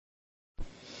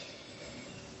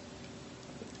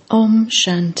Om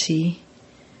Shanti.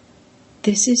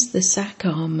 This is the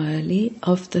Sakar Murli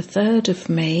of the 3rd of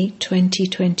May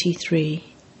 2023.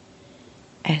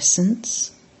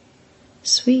 Essence.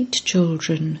 Sweet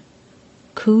children,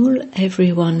 cool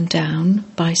everyone down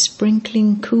by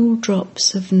sprinkling cool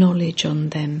drops of knowledge on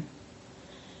them.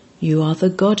 You are the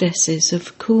goddesses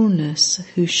of coolness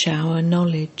who shower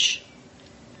knowledge.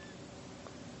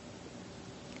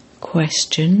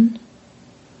 Question.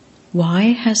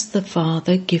 Why has the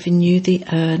Father given you the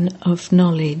urn of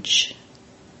knowledge?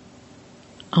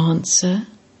 Answer.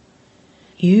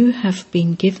 You have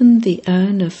been given the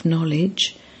urn of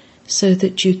knowledge so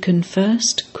that you can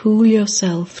first cool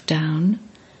yourself down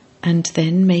and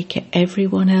then make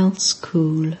everyone else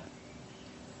cool.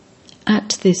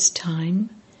 At this time,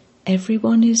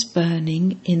 everyone is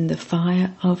burning in the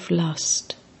fire of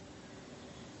lust.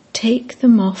 Take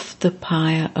them off the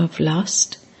pyre of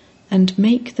lust and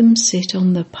make them sit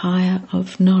on the pyre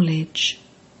of knowledge.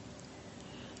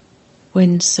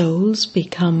 When souls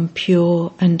become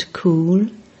pure and cool,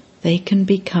 they can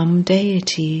become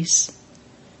deities.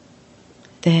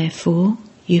 Therefore,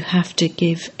 you have to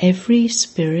give every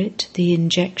spirit the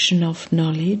injection of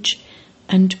knowledge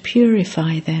and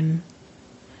purify them.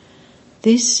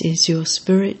 This is your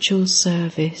spiritual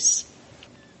service.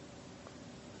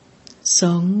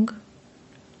 Song.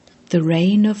 The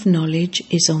rain of knowledge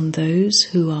is on those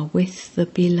who are with the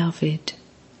Beloved.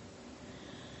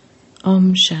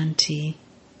 Om Shanti.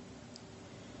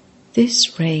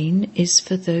 This rain is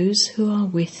for those who are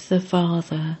with the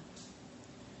Father.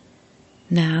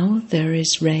 Now there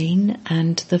is rain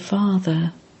and the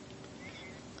Father.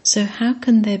 So how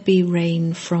can there be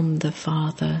rain from the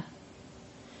Father?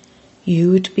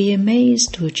 You would be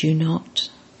amazed, would you not?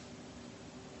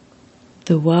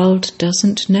 The world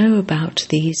doesn't know about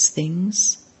these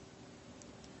things.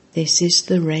 This is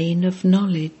the rain of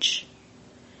knowledge.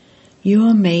 You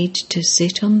are made to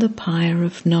sit on the pyre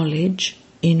of knowledge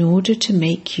in order to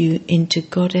make you into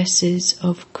goddesses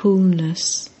of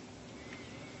coolness.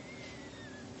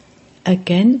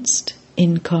 Against,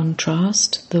 in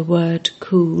contrast, the word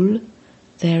cool,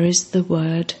 there is the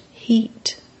word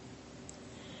heat.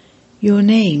 Your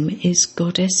name is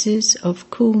Goddesses of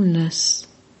Coolness.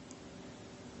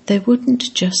 There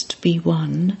wouldn't just be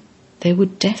one, there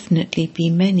would definitely be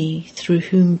many through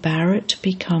whom Bharat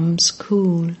becomes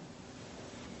cool.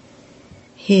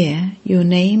 Here your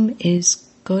name is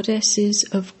Goddesses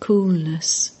of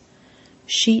Coolness,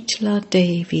 Shitla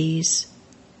Devis,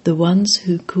 the ones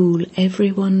who cool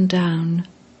everyone down.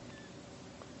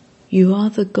 You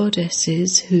are the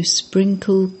goddesses who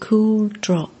sprinkle cool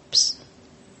drops.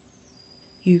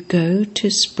 You go to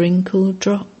sprinkle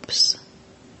drops.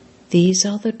 These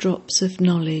are the drops of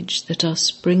knowledge that are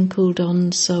sprinkled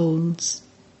on souls.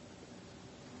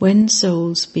 When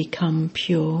souls become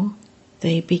pure,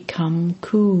 they become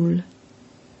cool.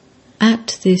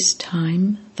 At this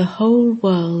time, the whole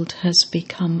world has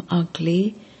become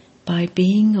ugly by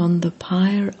being on the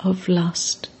pyre of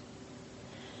lust.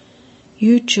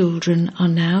 You children are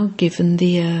now given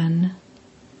the urn.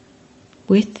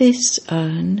 With this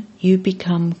urn, you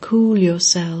become cool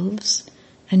yourselves,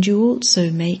 and you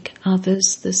also make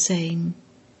others the same.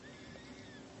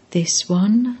 This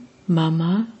one,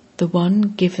 Mama, the one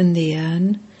given the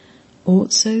urn,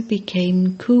 also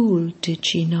became cool, did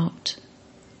she not?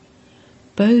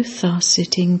 Both are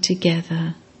sitting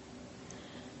together.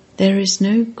 There is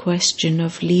no question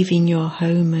of leaving your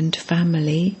home and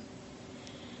family.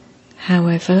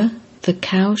 However, the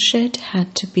cowshed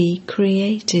had to be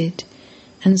created,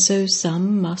 and so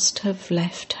some must have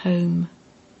left home.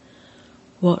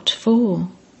 What for?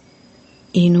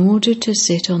 In order to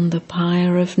sit on the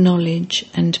pyre of knowledge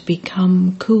and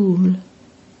become cool.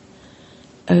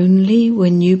 Only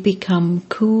when you become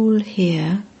cool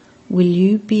here will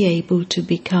you be able to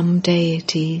become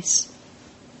deities.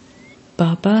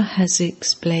 Baba has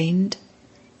explained,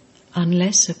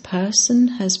 unless a person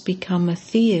has become a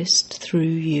theist through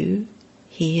you,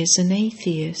 he is an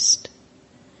atheist.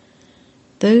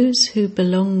 Those who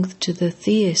belong to the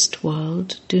theist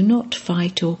world do not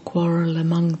fight or quarrel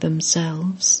among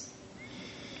themselves.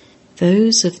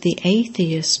 Those of the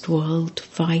atheist world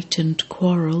fight and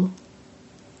quarrel.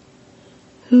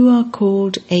 Who are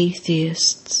called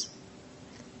atheists?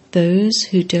 Those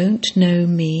who don't know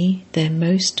me, their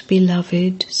most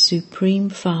beloved, Supreme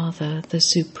Father, the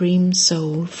Supreme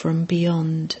Soul from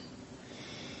beyond.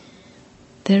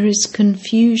 There is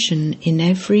confusion in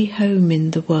every home in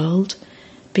the world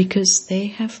because they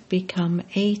have become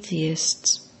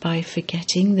atheists by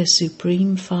forgetting the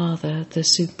Supreme Father, the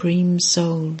Supreme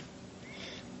Soul.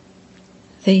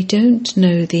 They don't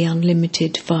know the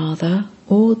unlimited Father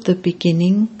or the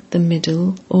beginning, the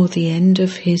middle, or the end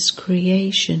of his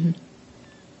creation.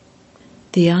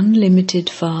 The Unlimited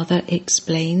Father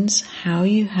explains how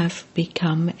you have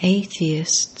become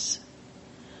atheists.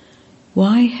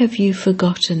 Why have you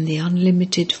forgotten the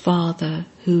Unlimited Father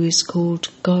who is called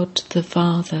God the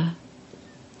Father?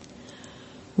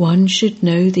 One should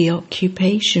know the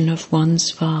occupation of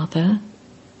one's Father.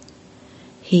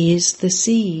 He is the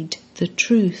seed, the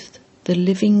truth, the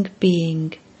living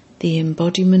being, the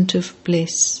embodiment of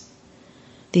bliss,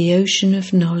 the ocean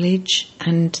of knowledge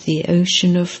and the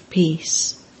ocean of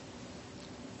peace.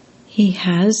 He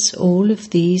has all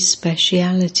of these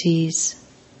specialities.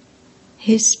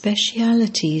 His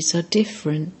specialities are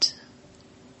different.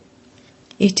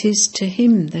 It is to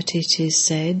him that it is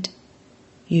said,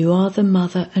 "You are the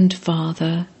mother and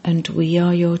father, and we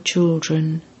are your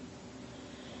children."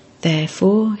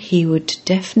 Therefore, he would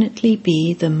definitely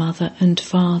be the mother and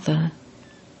father.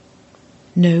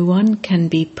 No one can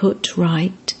be put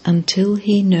right until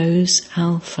he knows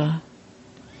Alpha.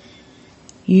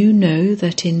 You know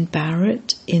that in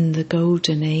Bharat, in the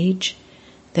Golden Age,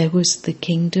 there was the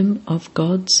kingdom of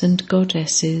gods and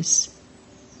goddesses.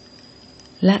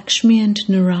 Lakshmi and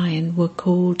Narayan were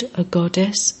called a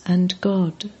goddess and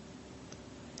god.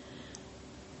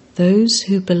 Those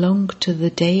who belong to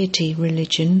the deity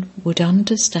religion would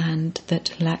understand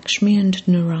that Lakshmi and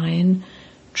Narayan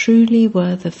truly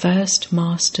were the first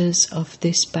masters of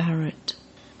this Bharat.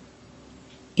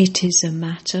 It is a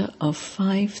matter of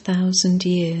 5,000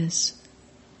 years.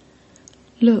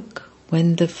 Look,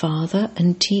 when the father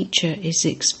and teacher is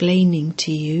explaining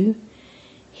to you,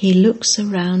 he looks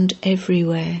around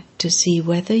everywhere to see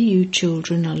whether you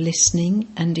children are listening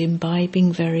and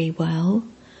imbibing very well,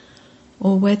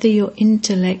 or whether your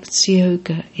intellect's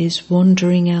yoga is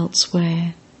wandering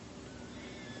elsewhere.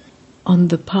 On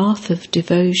the path of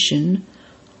devotion,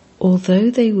 although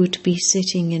they would be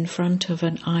sitting in front of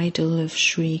an idol of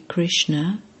Sri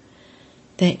Krishna,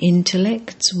 their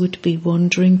intellects would be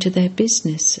wandering to their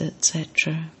business,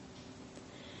 etc.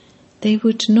 They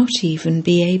would not even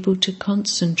be able to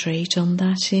concentrate on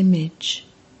that image.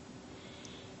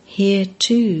 Here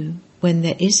too, when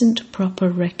there isn't proper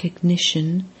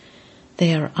recognition,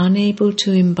 they are unable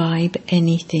to imbibe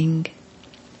anything.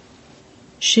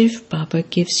 Shiv Baba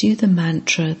gives you the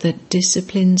mantra that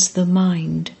disciplines the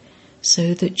mind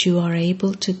so that you are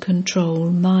able to control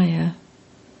Maya.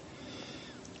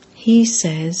 He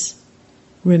says,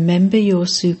 "Remember your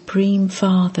Supreme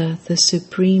Father, the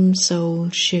Supreme Soul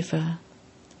Shiva.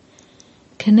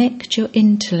 Connect your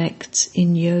intellects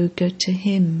in yoga to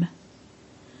him."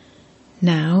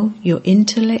 Now, your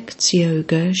intellect's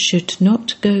yoga should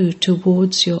not go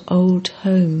towards your old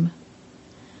home.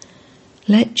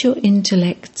 Let your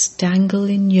intellects dangle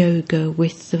in yoga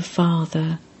with the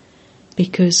Father,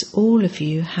 because all of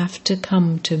you have to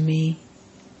come to me.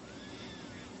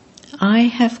 I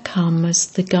have come as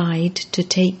the guide to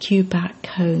take you back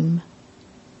home.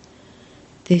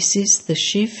 This is the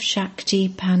Shiv Shakti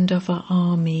Pandava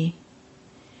army.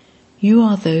 You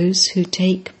are those who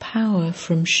take power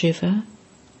from Shiva.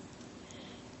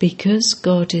 Because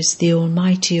God is the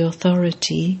Almighty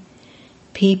Authority,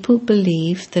 people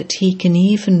believe that He can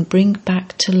even bring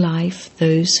back to life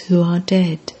those who are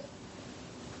dead.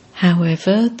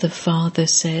 However, the Father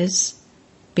says,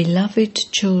 "Beloved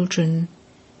children,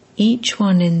 each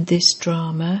one in this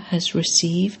drama has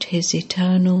received his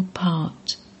eternal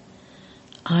part.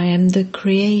 I am the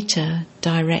creator,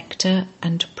 director,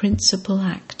 and principal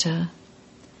actor.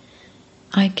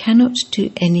 I cannot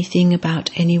do anything about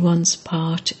anyone's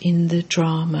part in the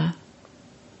drama."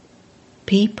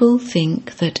 People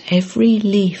think that every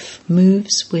leaf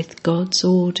moves with God's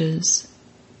orders.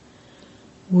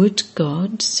 Would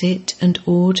God sit and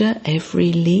order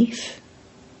every leaf?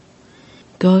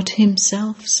 God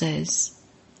Himself says,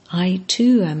 "I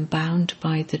too am bound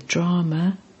by the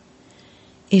drama.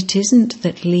 It isn't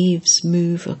that leaves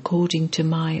move according to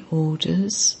my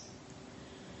orders."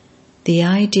 The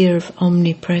idea of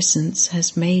omnipresence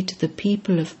has made the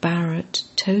people of Bharat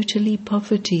totally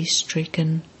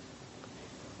poverty-stricken.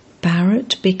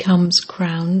 Bharat becomes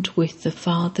crowned with the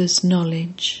Father's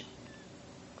knowledge.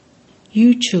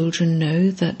 You children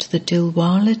know that the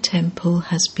Dilwala temple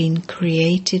has been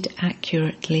created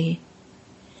accurately.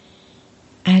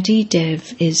 Adi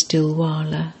Dev is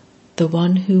Dilwala, the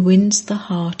one who wins the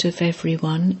heart of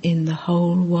everyone in the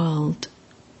whole world.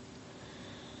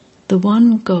 The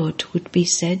one God would be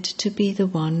said to be the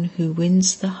one who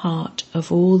wins the heart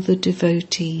of all the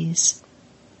devotees.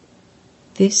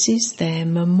 This is their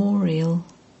memorial.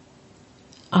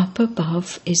 Up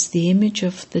above is the image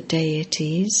of the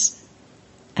deities,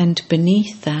 and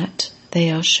beneath that they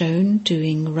are shown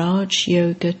doing Raj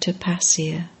Yoga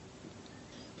Tapasya.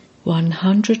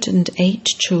 108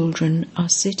 children are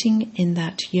sitting in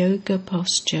that yoga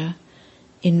posture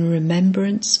in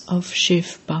remembrance of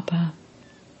Shiv Baba.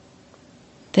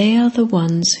 They are the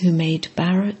ones who made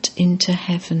Bharat into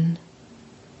heaven.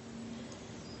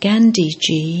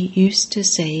 Gandhiji used to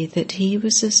say that he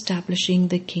was establishing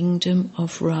the kingdom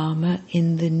of Rama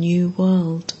in the new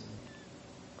world.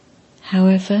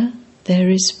 However, there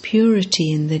is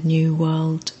purity in the new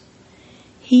world.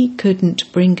 He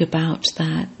couldn't bring about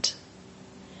that.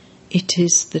 It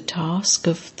is the task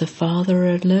of the Father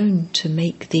alone to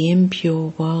make the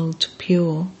impure world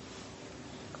pure.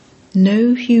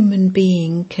 No human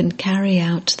being can carry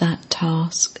out that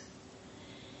task.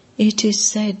 It is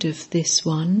said of this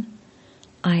one,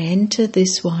 I enter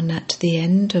this one at the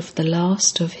end of the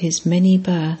last of his many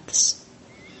births.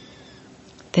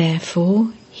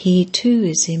 Therefore, he too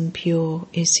is impure,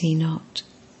 is he not?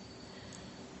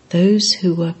 Those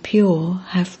who were pure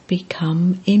have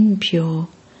become impure,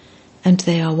 and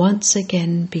they are once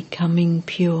again becoming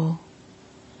pure.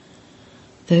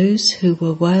 Those who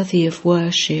were worthy of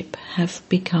worship have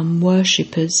become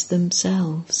worshippers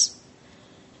themselves.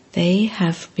 They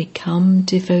have become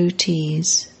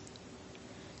devotees.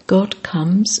 God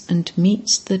comes and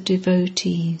meets the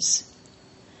devotees.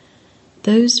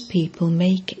 Those people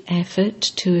make effort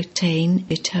to attain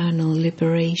eternal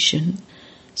liberation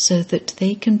so that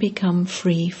they can become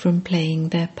free from playing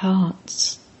their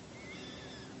parts.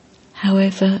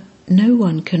 However, no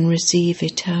one can receive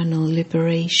eternal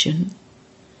liberation.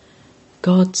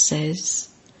 God says,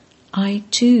 I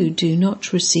too do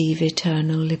not receive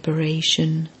eternal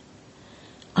liberation.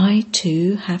 I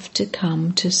too have to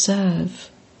come to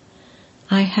serve.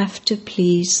 I have to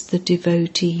please the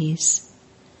devotees.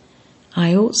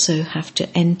 I also have to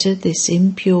enter this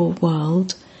impure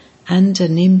world and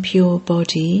an impure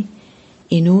body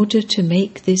in order to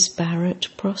make this Bharat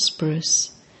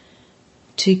prosperous,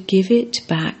 to give it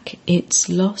back its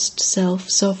lost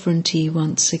self-sovereignty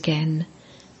once again,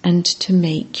 and to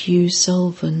make you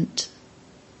solvent.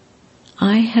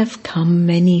 I have come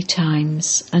many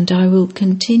times, and I will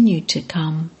continue to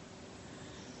come.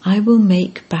 I will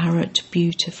make Bharat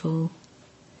beautiful.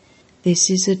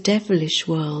 This is a devilish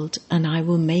world, and I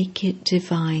will make it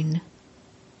divine.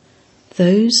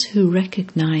 Those who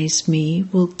recognize me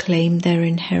will claim their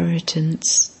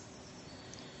inheritance.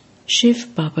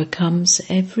 Shiv Baba comes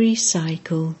every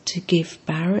cycle to give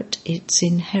Bharat its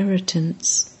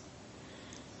inheritance.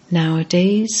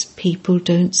 Nowadays, people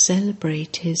don't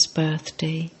celebrate his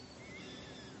birthday.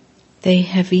 They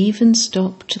have even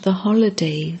stopped the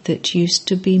holiday that used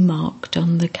to be marked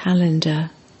on the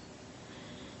calendar.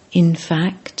 In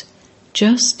fact,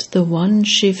 just the one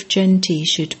Shiv Jayanti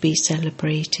should be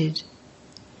celebrated.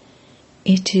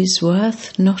 It is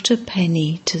worth not a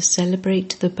penny to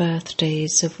celebrate the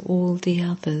birthdays of all the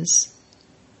others.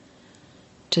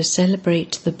 To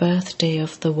celebrate the birthday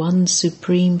of the one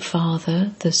Supreme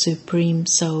Father, the Supreme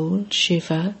Soul,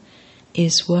 Shiva,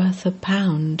 is worth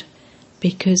 £1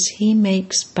 because he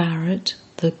makes Bharat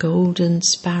the golden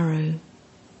sparrow.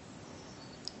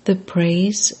 The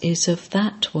praise is of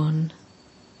that one.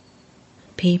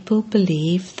 People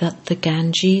believe that the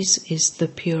Ganges is the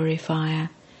purifier,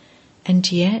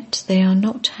 and yet they are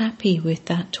not happy with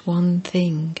that one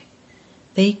thing.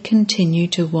 They continue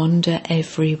to wander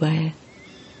everywhere.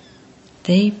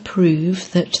 They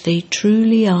prove that they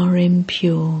truly are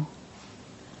impure.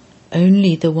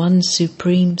 Only the one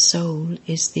Supreme Soul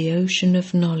is the ocean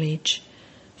of knowledge,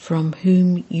 from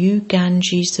whom you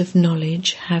Ganges of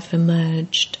knowledge have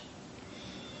emerged.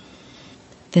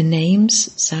 The names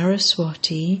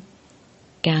Saraswati,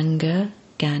 Ganga,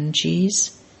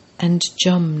 Ganges, and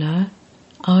Jamna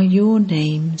are your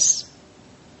names.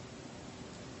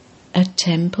 A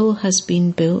temple has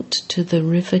been built to the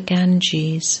river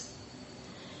Ganges.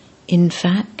 In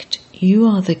fact, you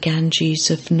are the Ganges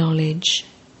of knowledge.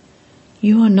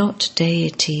 You are not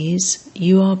deities,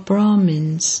 you are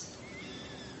Brahmins.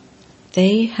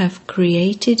 They have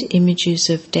created images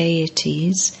of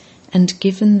deities and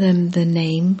given them the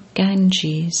name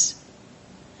Ganges.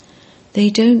 They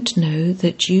don't know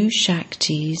that you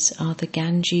Shaktis are the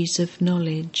Ganges of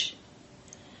knowledge.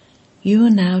 You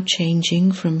are now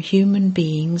changing from human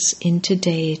beings into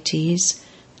deities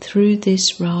through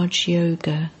this Raj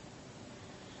Yoga.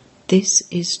 This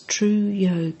is true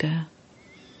yoga.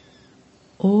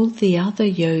 All the other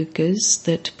yogas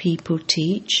that people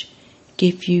teach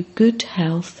give you good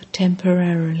health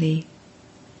temporarily.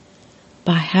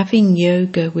 By having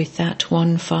yoga with that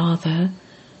one Father,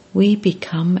 we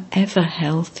become ever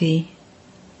healthy.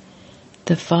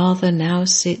 The Father now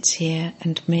sits here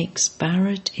and makes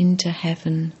Bharat into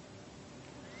heaven.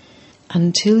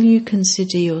 Until you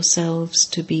consider yourselves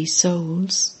to be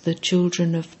souls, the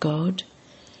children of God,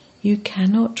 you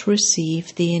cannot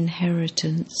receive the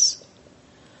inheritance.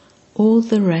 All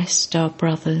the rest are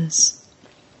brothers.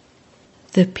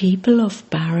 The people of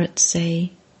Bharat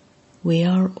say, we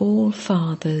are all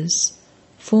fathers,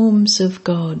 forms of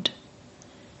God.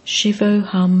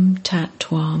 Shivoham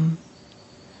Tattvam.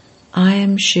 I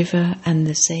am Shiva, and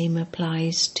the same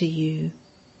applies to you.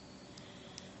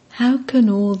 How can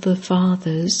all the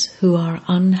fathers who are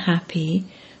unhappy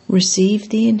receive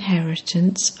the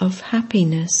inheritance of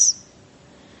happiness?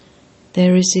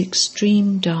 There is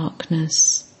extreme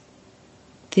darkness.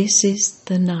 This is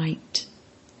the night.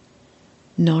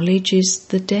 Knowledge is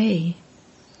the day.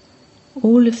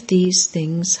 All of these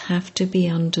things have to be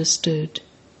understood.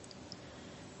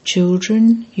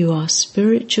 Children, you are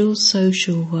spiritual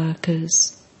social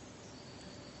workers.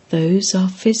 Those are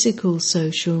physical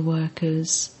social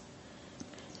workers.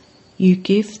 You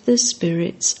give the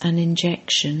spirits an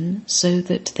injection so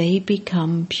that they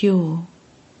become pure.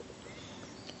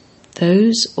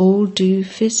 Those all do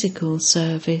physical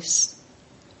service.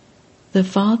 The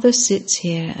Father sits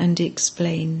here and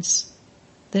explains,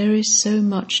 there is so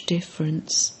much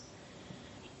difference.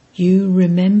 You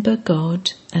remember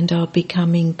God and are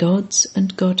becoming gods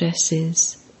and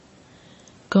goddesses.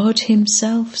 God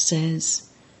Himself says,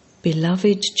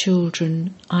 beloved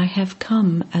children, I have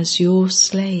come as your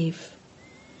slave.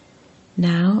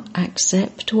 Now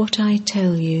accept what I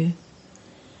tell you.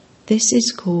 This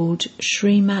is called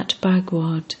Srimad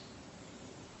Bhagavad.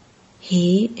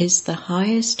 He is the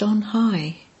highest on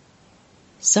high.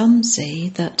 Some say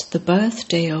that the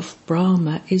birthday of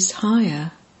Brahma is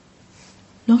higher.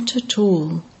 Not at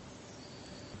all.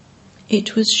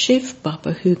 It was Shiv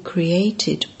Baba who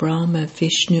created Brahma,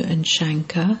 Vishnu and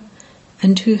Shankar,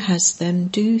 and who has them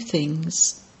do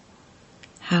things.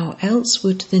 How else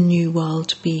would the new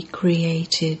world be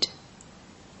created?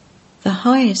 The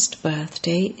highest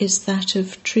birthday is that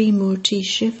of Trimurti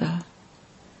Shiva.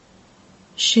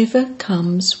 Shiva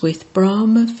comes with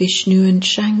Brahma, Vishnu and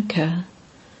Shankar,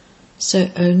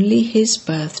 so only his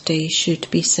birthday should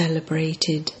be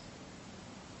celebrated.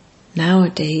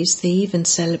 Nowadays they even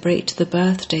celebrate the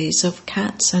birthdays of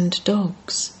cats and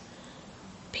dogs.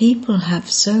 People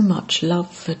have so much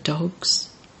love for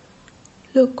dogs.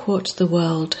 Look what the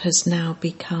world has now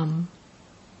become.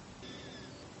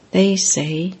 They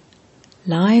say,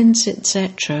 lions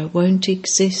etc. won't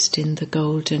exist in the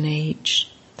golden age.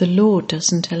 The law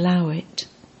doesn't allow it.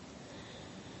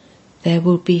 There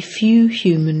will be few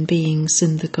human beings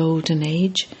in the golden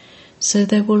age, so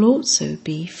there will also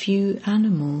be few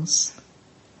animals.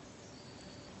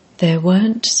 There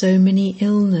weren't so many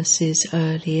illnesses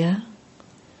earlier.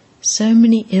 So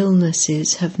many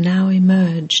illnesses have now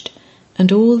emerged,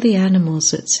 and all the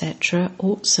animals etc.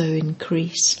 also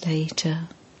increase later.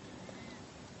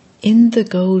 In the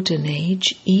golden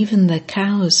age, even the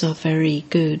cows are very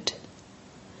good.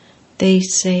 They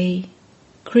say,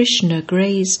 Krishna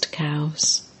grazed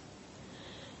cows.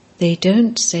 They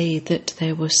don't say that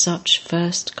there were such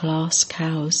first-class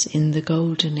cows in the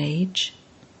golden age.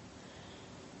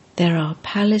 There are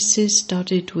palaces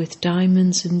studded with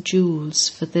diamonds and jewels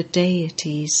for the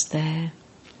deities there.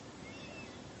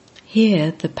 Here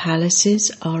the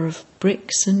palaces are of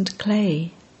bricks and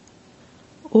clay.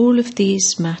 All of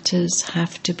these matters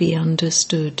have to be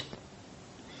understood.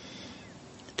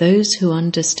 Those who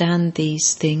understand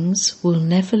these things will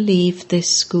never leave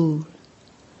this school.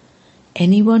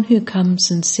 Anyone who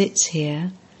comes and sits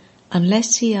here,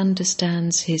 unless he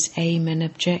understands his aim and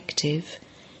objective,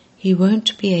 he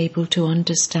won't be able to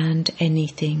understand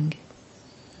anything.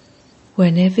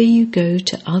 Whenever you go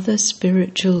to other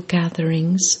spiritual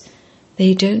gatherings,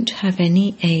 they don't have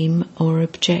any aim or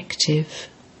objective.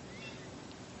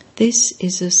 This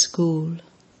is a school.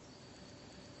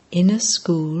 In a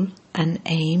school, an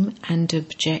aim and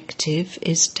objective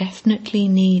is definitely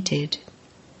needed.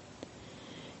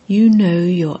 You know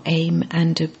your aim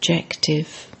and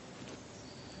objective.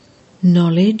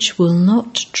 Knowledge will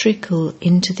not trickle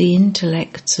into the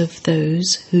intellects of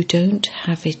those who don't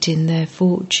have it in their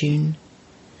fortune.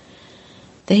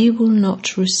 They will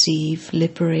not receive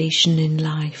liberation in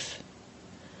life.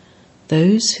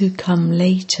 Those who come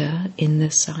later in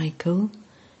the cycle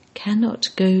cannot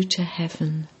go to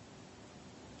heaven.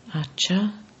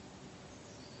 Acha.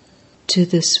 To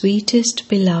the sweetest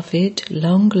beloved,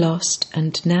 long lost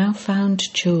and now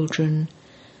found children,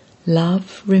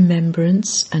 love,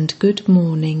 remembrance and good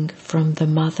morning from the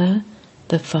Mother,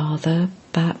 the Father,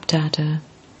 Bap Dada.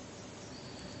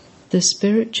 The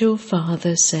spiritual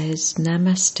father says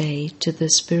Namaste to the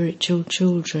spiritual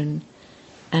children,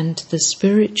 and the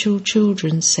spiritual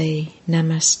children say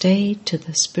Namaste to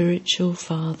the spiritual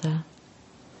father.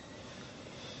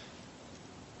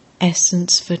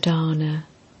 Essence for Dharna.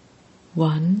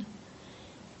 1.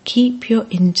 Keep your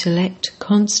intellect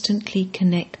constantly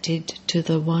connected to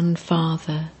the one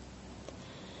Father.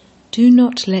 Do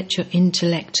not let your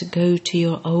intellect go to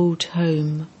your old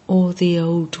home or the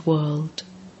old world.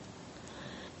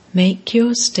 Make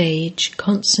your stage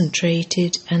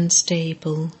concentrated and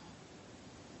stable.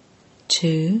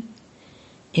 2.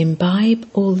 Imbibe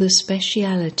all the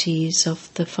specialities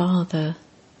of the Father.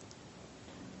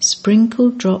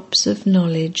 Sprinkle drops of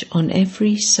knowledge on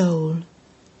every soul.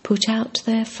 Put out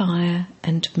their fire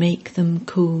and make them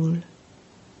cool.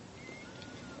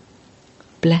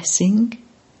 Blessing.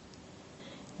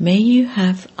 May you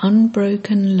have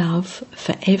unbroken love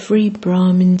for every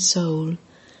Brahmin soul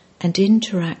and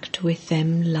interact with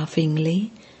them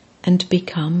lovingly and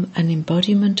become an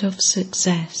embodiment of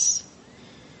success.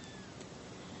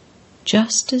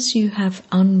 Just as you have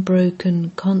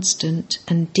unbroken, constant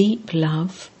and deep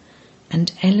love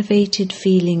and elevated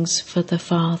feelings for the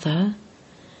Father,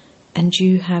 and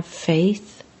you have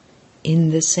faith, in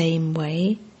the same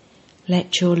way,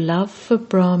 let your love for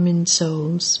Brahmin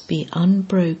souls be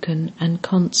unbroken and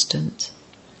constant.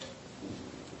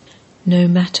 No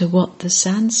matter what the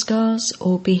sanskars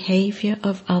or behaviour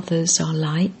of others are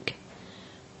like,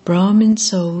 Brahmin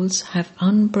souls have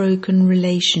unbroken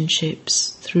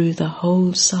relationships through the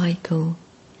whole cycle.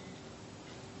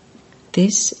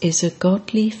 This is a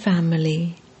godly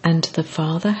family, and the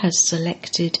Father has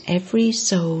selected every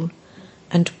soul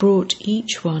and brought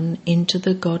each one into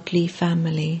the godly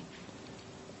family.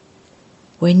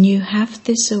 When you have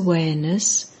this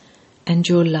awareness and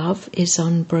your love is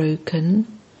unbroken,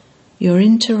 your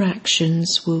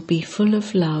interactions will be full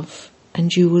of love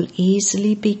and you will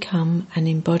easily become an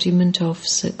embodiment of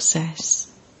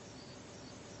success.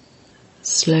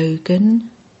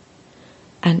 Slogan: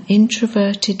 An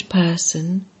introverted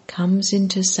person comes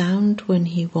into sound when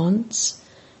he wants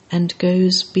and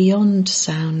goes beyond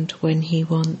sound when he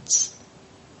wants.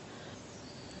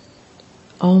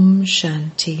 Om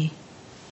Shanti.